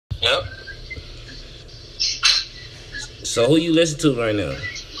Yep. So who you listen to right now?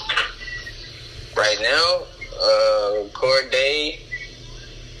 Right now, Corday.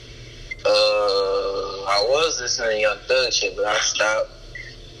 I was listening to Young Thug shit, but I stopped.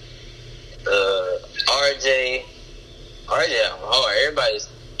 RJ album hard. Everybody's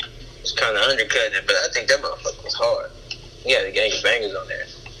kind of undercutting it, but I think that motherfucker was hard. He had a gang of bangers on there.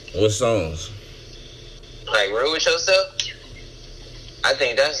 What songs? Like Real With Yourself. I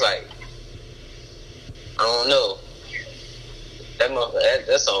think that's like, I don't know.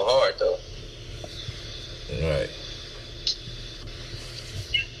 That song hard though. Right.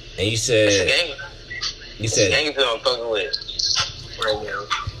 And you said gang people I'm fucking with right now.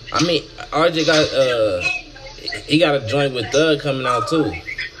 I mean, RJ got he got a joint with Thug coming out too.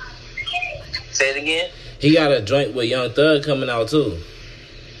 Say it again. He got a joint with Young Thug coming out too.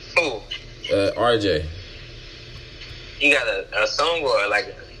 Who? RJ. He got a song or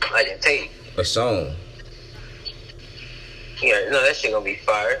like a tape. A song. Yeah, no, that shit gonna be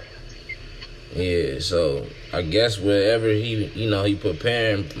fire. Yeah, so I guess wherever he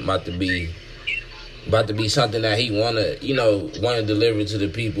preparing about to be something that he wanna deliver to the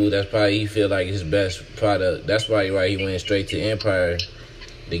people. That's probably he feel like his best product. That's probably why he went straight to Empire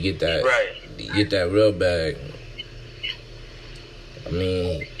to get that real bag. I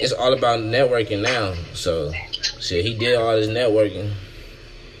mean, it's all about networking now. So shit, he did all his networking.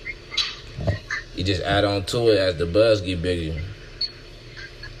 You just add on to it as the buzz get bigger.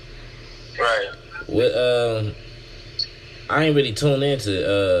 Right. With I ain't really tuned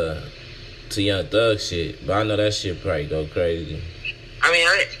into Young Thug shit, but I know that shit probably go crazy. I mean,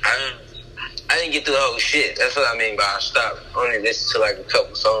 I didn't get through the whole shit. That's what I mean by I stopped. I only listened to like a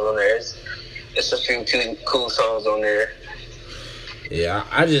couple songs on there. It's a few cool songs on there. Yeah,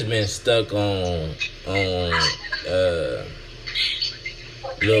 I just been stuck on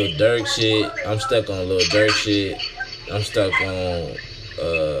Lil Durk shit. I'm stuck on Lil Durk shit. I'm stuck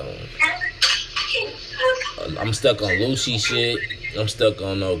on Lucci shit. I'm stuck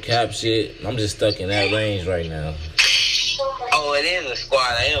on No Cap shit. I'm just stuck in that range right now. Oh, it is a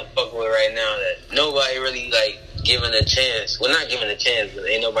squad I am fucking with right now that nobody really like giving a chance. Well, not giving a chance, but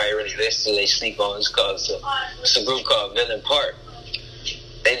ain't nobody really listen to. They sleep on. It's a group called Villain Park.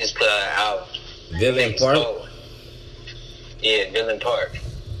 They just put out an album. Villain Park? Yeah, Villain Park.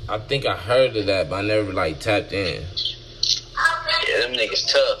 I think I heard of that, but I never like tapped in. Yeah, them niggas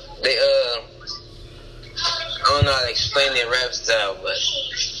tough. They I don't know how to explain their rap style, but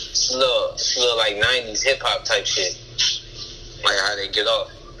it's a little like 90s hip hop type shit. Like how they get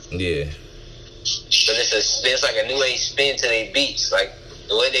off. Yeah. But there's like a new age spin to their beats. Like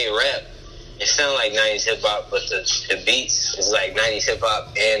the way they rap, it sounds like 90s hip hop, but the beats is like 90s hip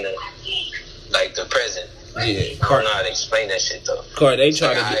hop and the present. Yeah. I don't know how to explain that shit though. They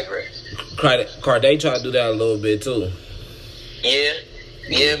try to do that a little bit too.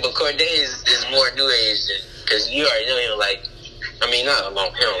 Yeah, but Corday is more new age because you already know him. Like, I mean, not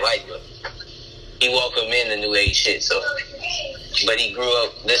alone. He don't like, but he welcomed in the new age shit. So, but he grew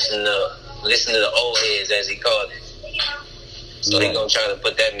up listening to the old heads, as he called it. So he gonna try to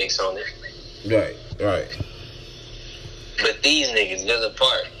put that mix on it. Right. But these niggas, they're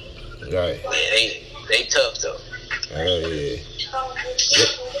apart. Right. They tough though. Oh yeah.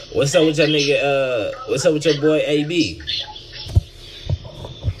 What's up with your nigga? What's up with your boy AB?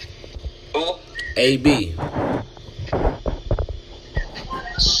 Who? AB. I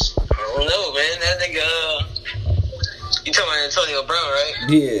don't know, man. That nigga. You talking about Antonio Brown, right?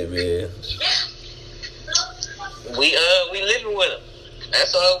 Yeah, man. We living with him.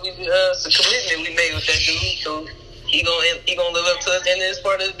 That's all it's a commitment we made with that dude. So he gonna live up to us in this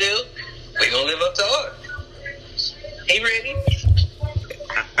part of the deal. We gonna live up to ours. He ready?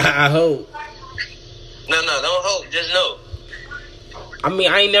 I hope. No, don't hope. Just know. I mean,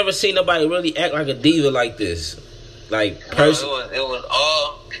 I ain't never seen nobody really act like a diva like this. Like, no, it was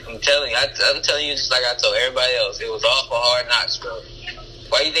all. I'm telling you, just like I told everybody else, it was all for Hard Knocks, bro.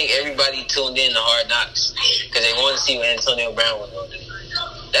 Why do you think everybody tuned in to Hard Knocks? Because they wanted to see what Antonio Brown was gonna do.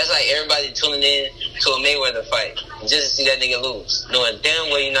 That's like everybody tuning in to a Mayweather fight just to see that nigga lose, knowing damn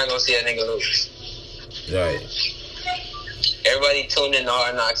well you're not gonna see that nigga lose. Right. Everybody tuned in to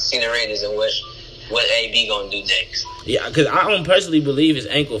Hard Knocks to see the Raiders and what AB gonna do next. Yeah, because I don't personally believe his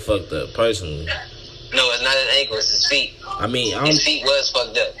ankle fucked up, personally. No, it's not his ankle, it's his feet. I mean, his feet was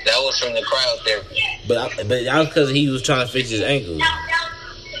fucked up. That was from the cryotherapy. But that was because he was trying to fix his ankle.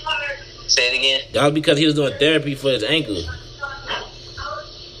 Say it again? That was because he was doing therapy for his ankle.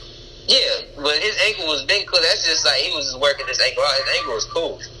 Yeah, but his ankle was big, cool. That's just like he was just working his ankle out. His ankle was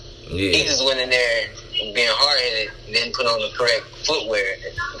cool. Yeah. He just went in there being hard-headed, didn't put on the correct footwear.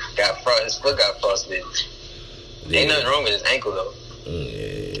 His foot got frostbitten. Yeah. Ain't nothing wrong with his ankle, though.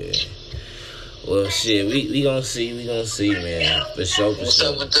 Yeah. Well, shit, we gonna see, man. For sure. What's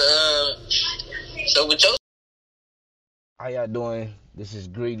up with your... How y'all doing? This is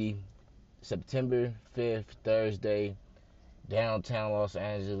Greedy. September 5th, Thursday, downtown Los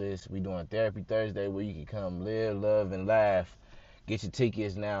Angeles. We doing Therapy Thursday where you can come live, love, and laugh. Get your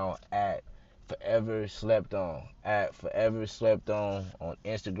tickets now at Forever Slept On. At Forever Slept On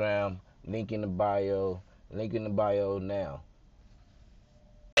Instagram. Link in the bio. Link in the bio now.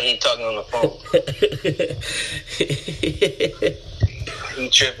 He talking on the phone. He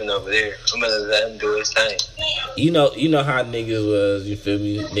tripping over there. I'm gonna let him do his thing. You know how niggas was, you feel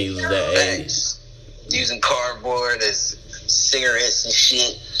me? Niggas was that age. Using cardboard as cigarettes and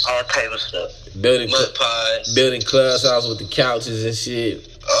shit. All type of stuff. Building mud pies. Building clubhouse with the couches and shit.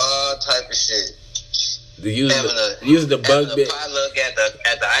 All type of shit. Using the bunk bed. Potluck at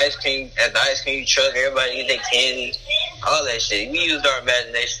the ice cream truck. Everybody get their candy. All that shit. We used our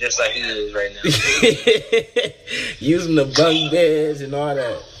imagination just like he is right now. Using the bunk beds and all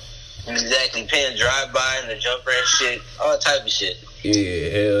that. Exactly. Paying drive-by and the jumper and shit. All type of shit. Yeah,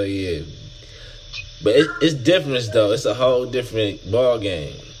 hell yeah. But it's different though. It's a whole different ball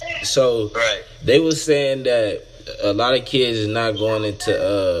game. So right. They was saying that a lot of kids is not going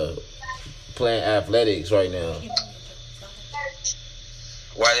into playing athletics right now.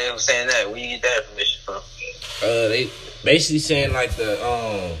 Why they were saying that? Where you get that information from? They basically saying like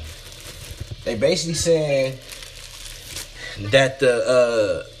they basically saying that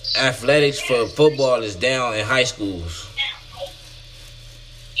the athletics for football is down in high schools.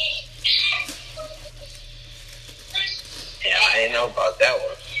 Yeah, I didn't know about that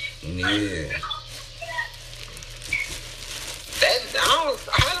one. Yeah. How the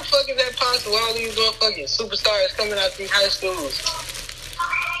fuck is that possible? All these motherfucking superstars coming out these high schools.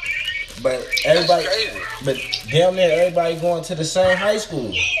 But everybody, but damn near everybody going to the same high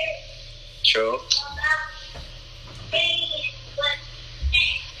school. True.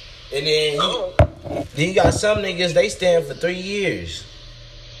 And then you got some niggas, they stand for 3 years.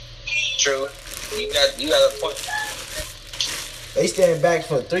 True. You got a point. They stand back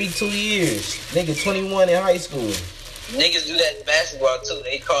for 2 years. Nigga 21 in high school. Niggas do that in basketball too.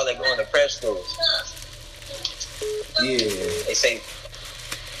 They call it going to prep schools. Yeah. They say.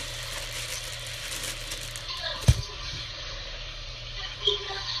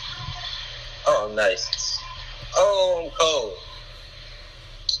 Oh, nice. Oh, I'm cold.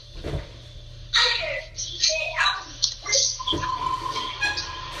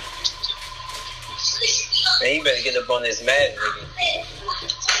 Man, you better get up on this mat, nigga.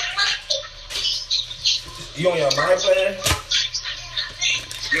 You on your My Player?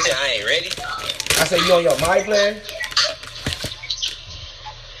 You said I ain't ready? I said you on your My Player?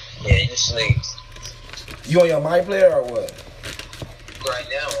 Yeah, you sleep. You on your My Player or what? Right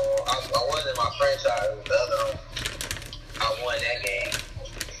now, I won in my franchise with the other one. I won that game.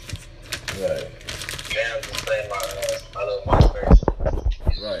 Right. Now I'm just playing my little My version.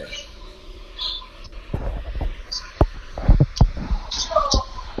 Right.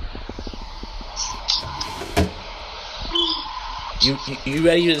 You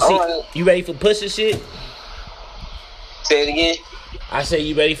ready to see? You ready for pussy shit? Say it again. I say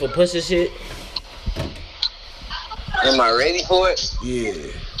you ready for pussy shit? Am I ready for it? Yeah.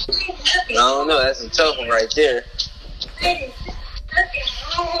 I don't know. That's a tough one right there. That's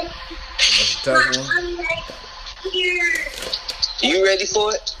a tough one. You ready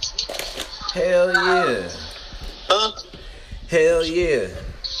for it? Hell yeah. Huh? Hell yeah.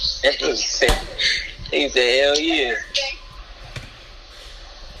 He said, hell yeah.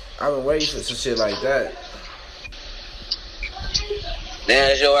 I've been waiting for some shit like that.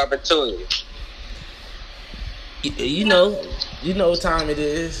 Now's your opportunity. You know what time it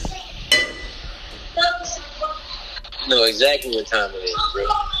is. You know exactly what time it is, bro.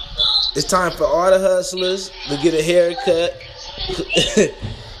 It's time for all the hustlers to get a haircut.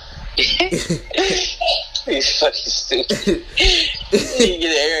 He's fucking stupid. You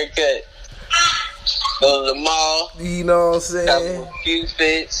get a haircut. Go to the mall. You know what I'm saying? Have a few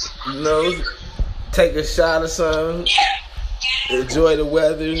fits. You know, take a shot or something. Enjoy the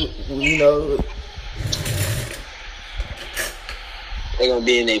weather. You know. They're gonna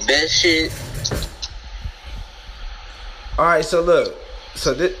be in their best shit. All right, so look,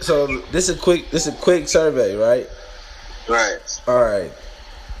 this is a quick survey, right? Right. All right.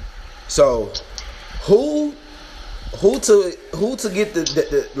 So, who to get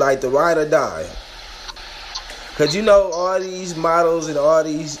the ride or die? Cause you know all these models and all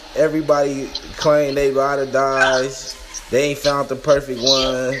these everybody claim they ride or dies. They ain't found the perfect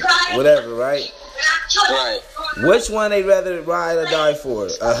one, whatever, right? Right. Which one they rather ride or die for?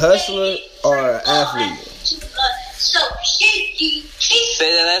 A hustler or an athlete?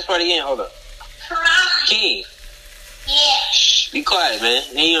 Say that last part again. Hold up. Key. Be quiet, man.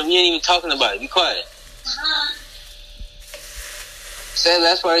 You ain't even talking about it. Be quiet. Say that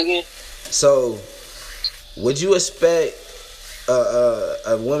last part again. So, would you expect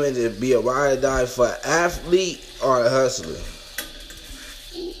a woman to be a ride or die for an athlete or a hustler?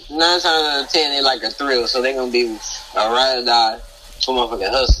 9 times out of 10, they like a thrill, so they gonna be a ride or die for motherfucking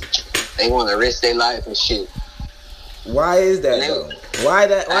hustle. They want to risk their life and shit. Why is that though?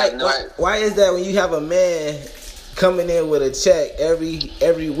 Why is that when you have a man coming in with a check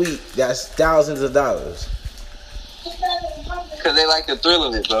every week that's thousands of dollars? Because they like the thrill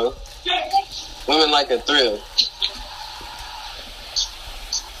of it, bro. Women like a thrill.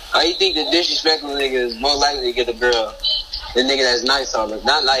 Why you think the disrespectful nigga is more likely to get a girl than nigga that's not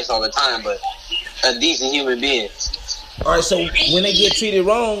nice all the time, but a decent human being? All right, so when they get treated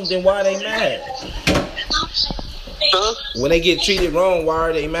wrong, then why are they mad? Huh? When they get treated wrong, why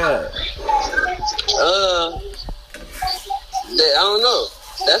are they mad? I don't know.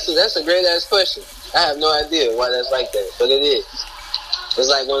 That's a great ass question. I have no idea why that's like that, but it is. It's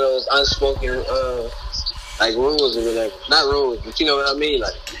like one of those unspoken like rules or whatever. Not rules, but you know what I mean.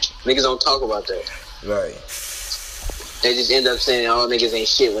 Like niggas don't talk about that. Right. They just end up saying all niggas ain't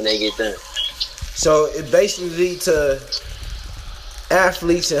shit when they get done. So it basically leads to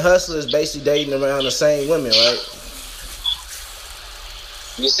athletes and hustlers basically dating around the same women, right?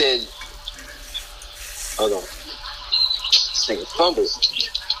 You said, hold on. This nigga fumbled.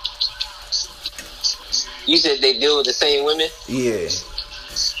 You said they deal with the same women? Yeah.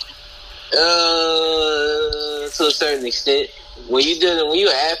 To a certain extent. When you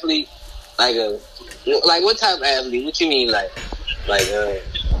an athlete, like what type of athlete? What you mean, like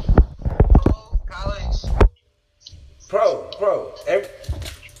college? Pro. Pro,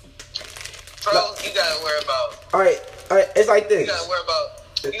 you gotta worry about. All right. It's like this. You gotta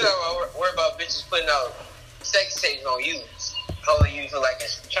worry about bitches putting out sex tapes on you, calling you for like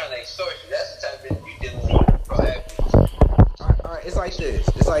trying to extort you. That's the type of bitch you dealing with, pro athletes. All right. It's like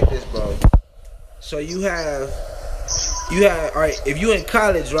this. Bro. So you have. All right. If you in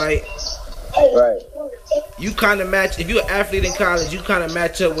college, right? Right. You kind of match. If you're an athlete in college, you kind of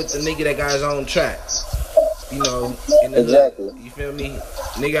match up with the nigga that got his own track. You know, in the exactly. Hood, you feel me?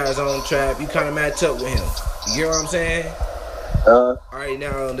 Nigga got his own trap. You kind of match up with him. You get what I'm saying? All right,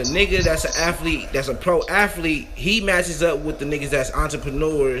 now the nigga that's an athlete, that's a pro athlete, he matches up with the niggas that's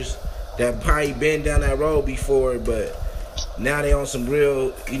entrepreneurs that probably been down that road before, but now they on some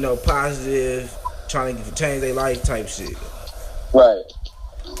real, you know, positive, trying to change their life type shit. Right.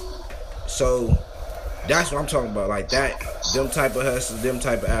 So that's what I'm talking about, like that. Them type of hustlers, them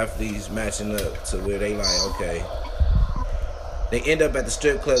type of athletes matching up to where they like, okay, they end up at the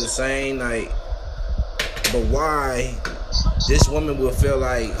strip club the same night, but why this woman will feel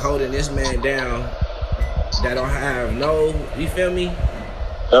like holding this man down that don't have no, you feel me?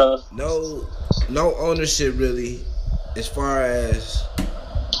 No ownership really, as far as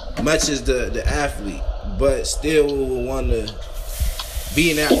much as the athlete, but still will want to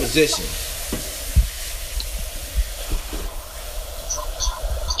be in that position.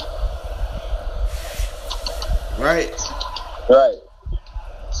 Right? Right.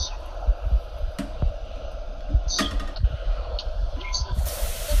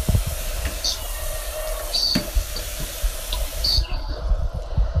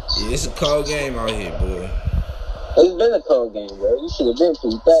 Yeah, it's a cold game out here, boy. It's been a cold game, bro. You should have been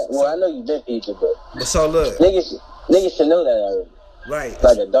peeped that. Well, I know you've been peeped it, but so look, niggas should know that already. Right. It's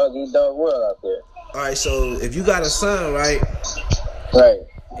like a dog-eat-dog world out there. Alright, so if you got a son, right? Right.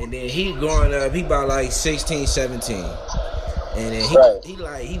 And then he growing up, he about like 16, 17. And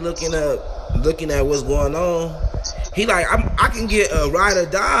then he looking at what's going on. He like, I can get a ride or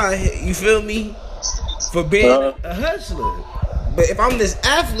die, you feel me? For being a hustler. But if I'm this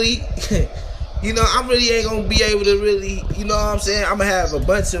athlete, you know, I really ain't gonna be able to really, you know what I'm saying? I'm gonna have a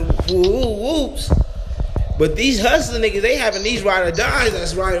bunch of whoops. But these hustler niggas, they having these ride or dies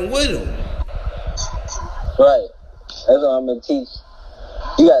that's riding with them. Right. That's what I'm gonna teach.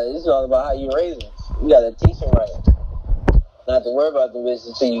 This is all about how you raise them. You gotta teach them right. Not to worry about the bitch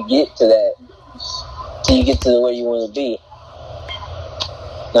until you get to that. Till you get to where you want to be.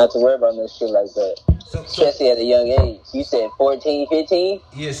 Not to worry about no shit like that. Especially at a young age. You said 14, 15?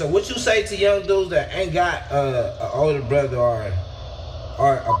 Yeah, so what you say to young dudes that ain't got an older brother or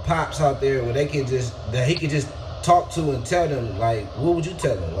a pops out there where he can just talk to and tell them, like, what would you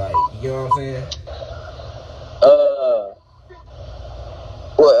tell them? Like, you know what I'm saying?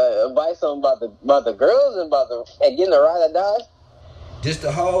 Advice on about the girls and and getting a ride or die? Just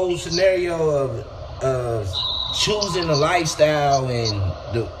the whole scenario of choosing a lifestyle and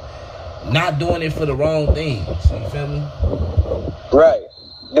not doing it for the wrong things. You feel me? Right.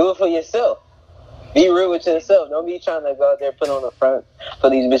 Do it for yourself. Be real with yourself. Don't be trying to go out there put on the front for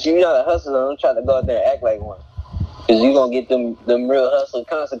these bitches. You're not a hustler. Don't try to go out there and act like one. Because you're going to get them real hustle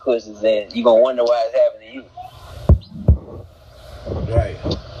consequences, and you're going to wonder why it's happening to you. Right.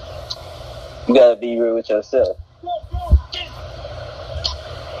 You got to be real with yourself.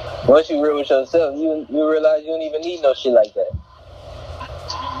 Once you real with yourself, you realize you don't even need no shit like that.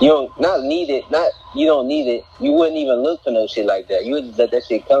 You don't need it. You don't need it. You wouldn't even look for no shit like that. You would just let that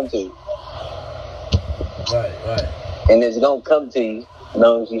shit come to you. Right. And it's gonna come to you as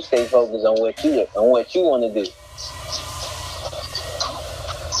long as you stay focused on what you want to do.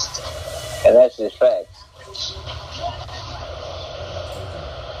 And that's just facts.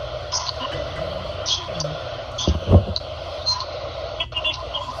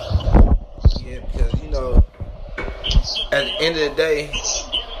 Yeah, because at the end of the day,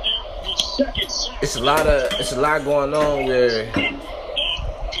 it's a lot going on where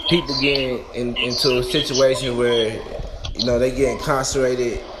people getting into a situation where they get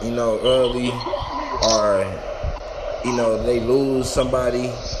incarcerated early, or they lose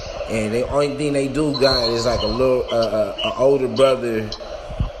somebody, and the only thing they do got is like an older brother.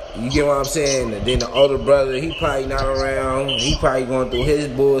 You get what I'm saying? And then the older brother, he probably not around. He probably going through his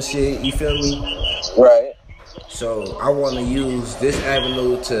bullshit. You feel me? Right. So I want to use this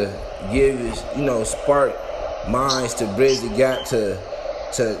avenue to give, spark minds to bridge the gap to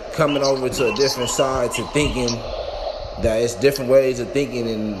coming over to a different side, to thinking that it's different ways of thinking,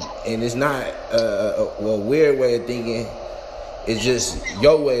 and it's not a weird way of thinking. It's just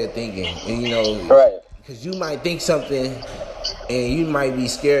your way of thinking, and right. Because you might think something, and you might be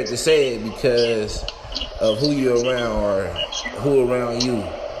scared to say it because of who you're around or who around you.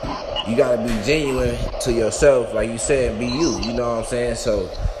 You gotta be genuine to yourself, like you said, be you. You know what I'm saying? So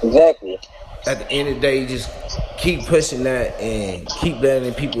exactly. At the end of the day, you just keep pushing that and keep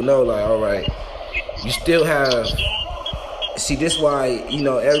letting people know, like, all right, you still have. See, this is why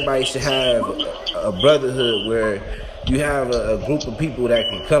everybody should have a brotherhood where you have a group of people that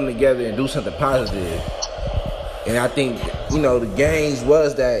can come together and do something positive. And I think the gangs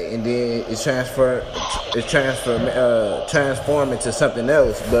was that, and then it transformed into something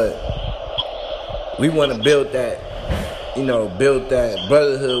else. But we want to build that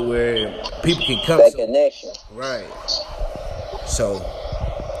brotherhood where people can come. That connection. Right. So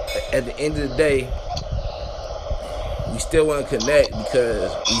at the end of the day, we still want to connect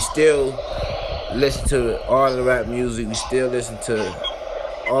because we still listen to all the rap music. We still listen to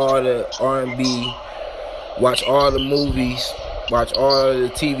all the R&B. Watch all the movies, watch all the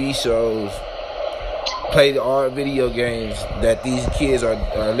TV shows, play all the video games that these kids are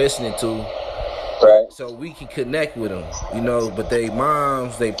listening to. Right. So we can connect with them, but they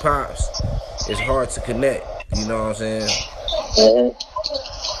moms, they pops, it's hard to connect, you know what I'm saying? Mm-hmm.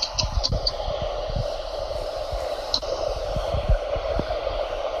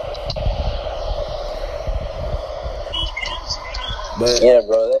 But yeah,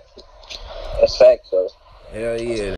 bro, that's facts, though. Hell yeah.